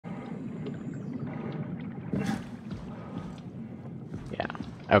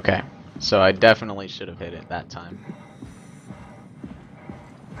Okay, so I definitely should have hit it that time.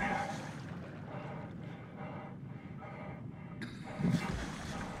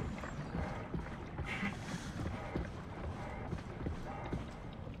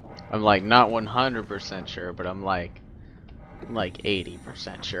 I'm like not 100% sure, but I'm like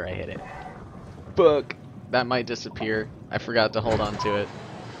 80% sure I hit it. Book! That might disappear. I forgot to hold on to it.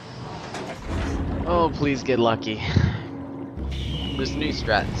 Oh, please get lucky. This new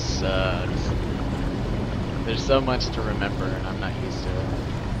strat sucks. There's so much to remember and I'm not used to it.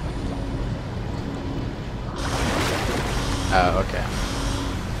 Oh, okay.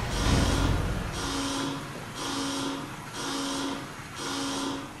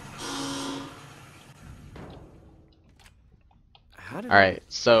 Alright,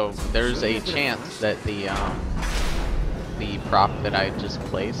 so there's a chance that the prop that I just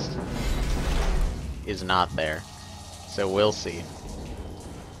placed is not there. So we'll see.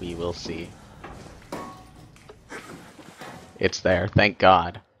 We will see. It's there, thank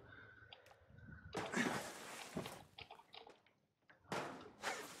God.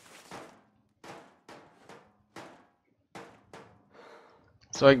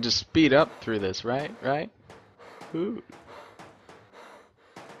 So I can just speed up through this, right? Right? Ooh.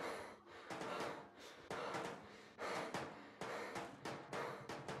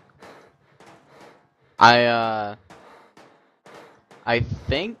 I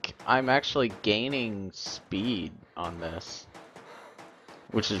think I'm actually gaining speed on this,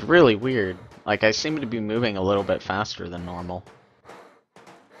 which is really weird. Like, I seem to be moving a little bit faster than normal.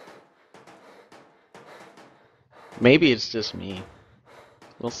 Maybe it's just me.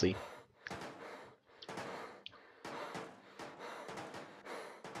 We'll see.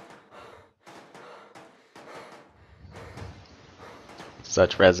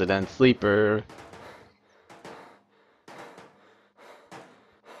 Such resident sleeper.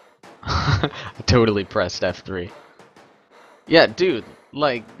 I totally pressed F3. Yeah, dude,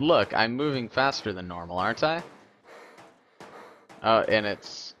 like, look, I'm moving faster than normal, aren't I? Oh, and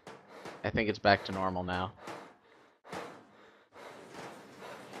I think it's back to normal now.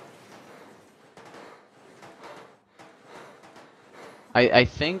 I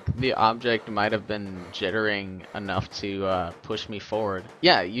think the object might have been jittering enough to push me forward.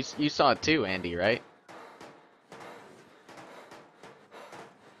 Yeah, you saw it too, Andy, right?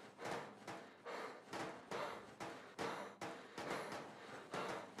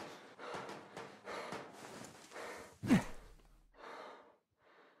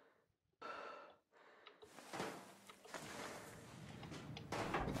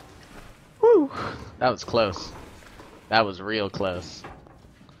 Woo! That was close. That was real close.